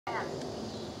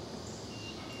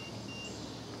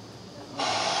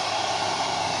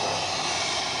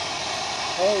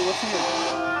Hey, what's here?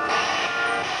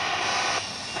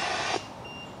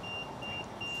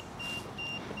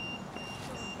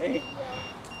 Hey.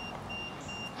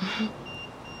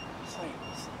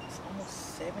 It's almost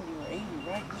 70 or 80,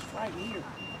 right? Just right here.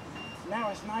 Now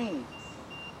it's 90.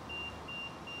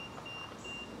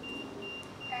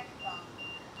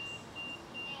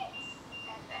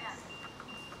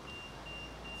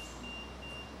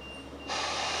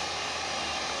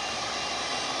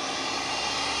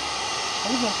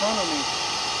 Who's in front of me?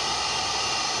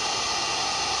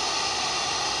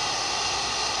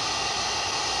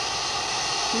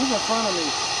 Who's in front of me?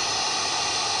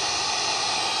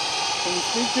 Can you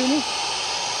speak to me?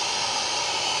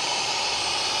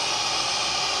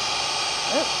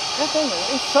 That thing,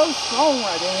 it's so strong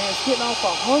right in here. It's getting off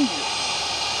 100.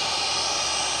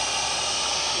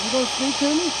 You gonna speak to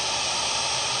me?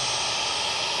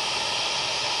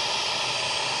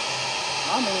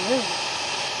 I mean,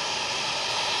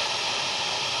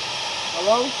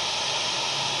 hello?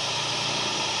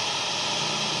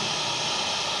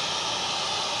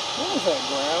 What was that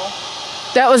growl?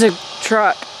 That was a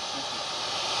truck.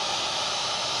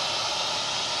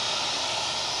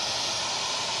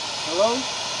 Hello?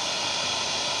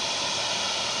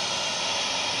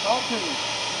 Talk to me.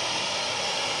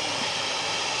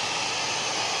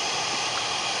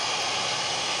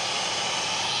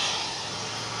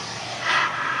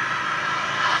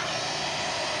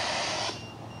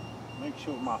 Make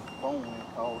sure my phone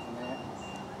ain't causing that.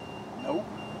 Nope.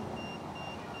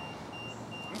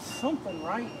 It's something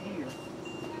right here.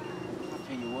 I'll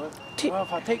tell you what. Well,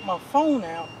 if I take my phone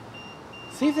out,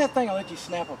 see if that thing will let you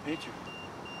snap a picture.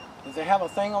 Does it have a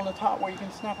thing on the top where you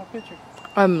can snap a picture?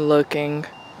 I'm looking.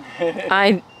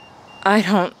 I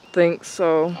don't think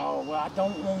so. Oh, well, I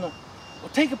don't want to. Well,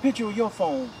 take a picture with your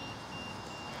phone.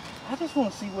 I just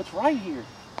want to see what's right here.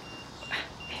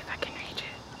 If I can reach it.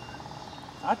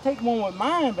 I'd take one with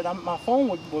mine, but my phone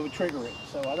would trigger it.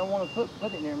 So I don't want to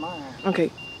put it near mine. Okay.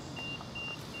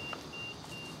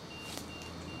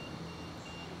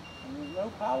 And there's no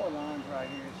power lines right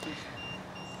here. It's just...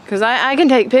 Because I can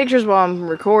take pictures while I'm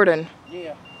recording.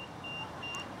 Yeah.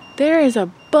 There is a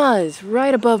buzz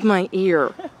right above my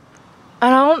ear. I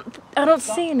don't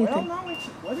see anything. Well, no,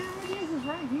 whatever it is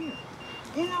right here.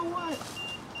 You know what?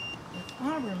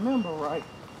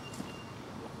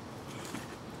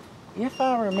 If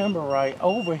I remember right,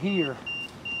 over here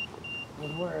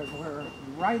was where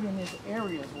right in this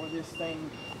area is where this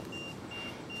thing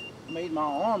made my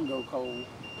arm go cold.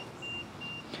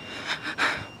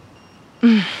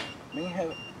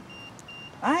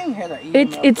 I ain't had an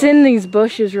It's in these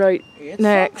bushes right it's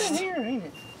next. Something here, ain't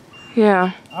it?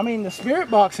 Yeah. I mean, the spirit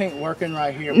box ain't working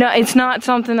right here. No, it's not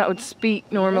something that would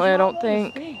speak normally, I don't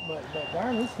think. Speak, but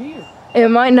darn, it's here. It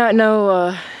might not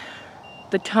know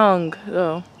the tongue,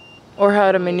 though, or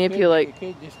how to manipulate. It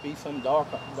could just be some dark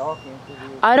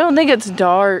entity. I don't think it's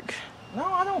dark. No,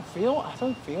 I don't feel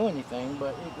anything,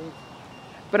 but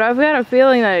But I've got a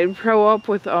feeling that it'd grow up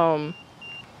with it's gone.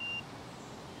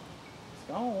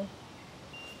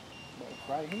 But it's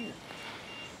right here.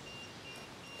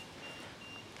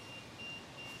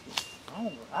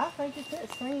 I think it's that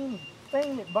same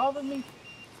thing that bothered me,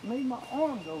 made my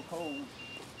arm go cold.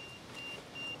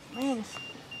 Man,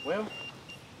 well,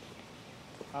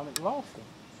 I've lost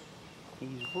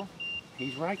him.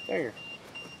 He's right there.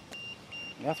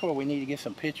 And that's where we need to get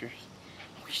some pictures.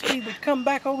 Wish he would come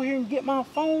back over here and get my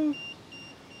phone.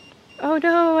 Oh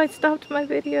no, I stopped my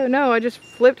video. No, I just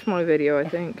flipped my video, I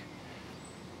think.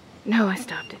 No, I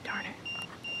stopped it, darn it.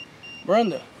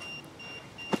 Brenda.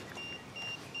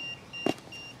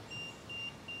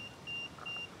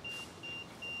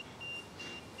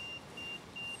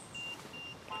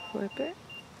 Flip it.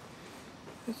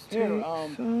 Here,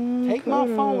 take my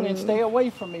phone and stay away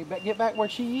from me. But get back where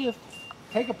she is.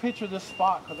 Take a picture of this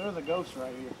spot, because there's a ghost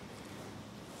right here.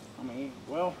 I mean,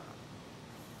 well,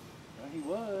 there he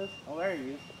was. Oh, there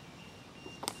he is.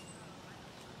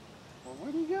 Well,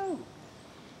 where'd he go?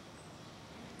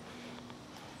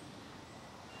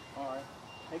 All right,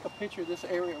 take a picture of this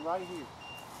area right here.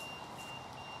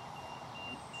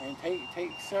 And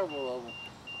take several of them.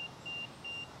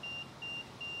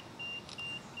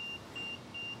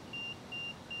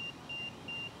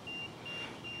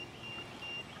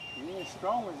 He ain't as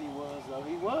strong as he was, though.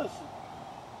 He was.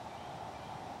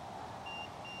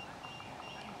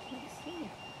 I can't see.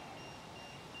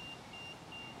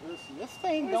 Listen, this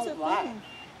thing don't lie.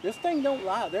 This thing don't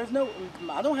lie. There's no.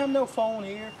 I don't have no phone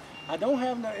here. I don't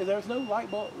have no. There's no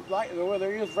light bulb. Well,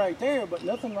 there is right there, but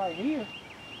nothing right here.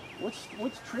 What's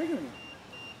triggering it?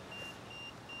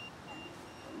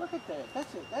 Look at that.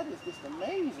 That's it. That is just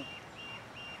amazing.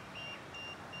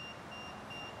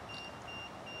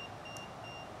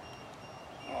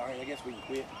 I guess we can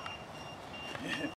quit.